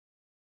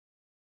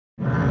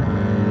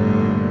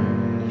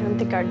You don't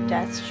think our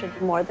deaths should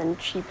be more than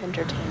cheap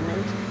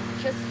entertainment?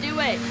 Just do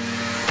it.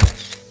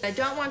 I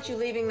don't want you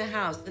leaving the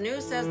house. The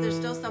news says there's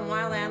still some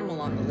wild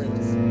animal on the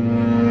loose.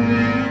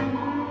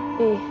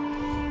 Hey,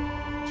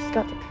 she's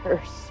got the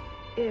curse.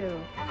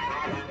 Ew.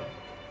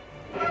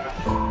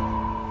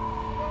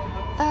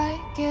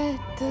 I get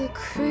the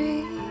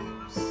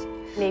creeps.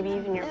 Maybe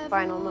even your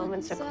final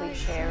moment's a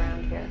cliche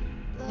around here.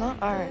 Not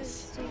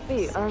ours.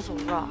 Wait, ours will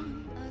rock.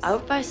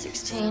 Out by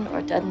 16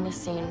 or dead in the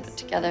scene, but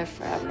together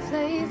forever.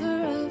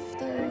 Flavor of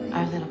the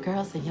Our little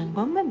girl's a young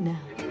woman now.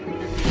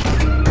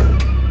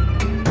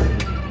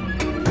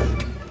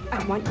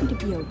 I want you to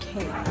be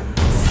okay.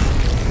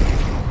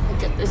 I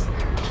get this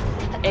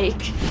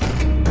ache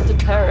to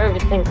tear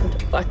everything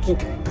into fucking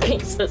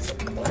pieces.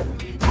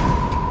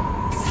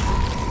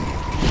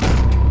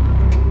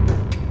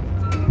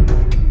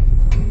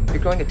 You're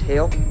growing a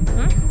tail?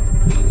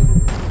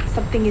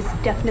 Something is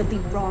definitely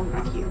wrong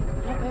with you.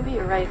 Yeah, maybe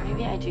you're right.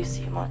 Maybe I do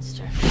see a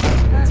monster.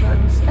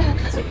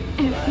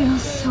 It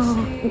feels so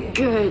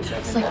good.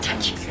 It's like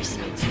touching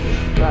yourself.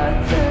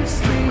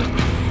 bloodthirsty.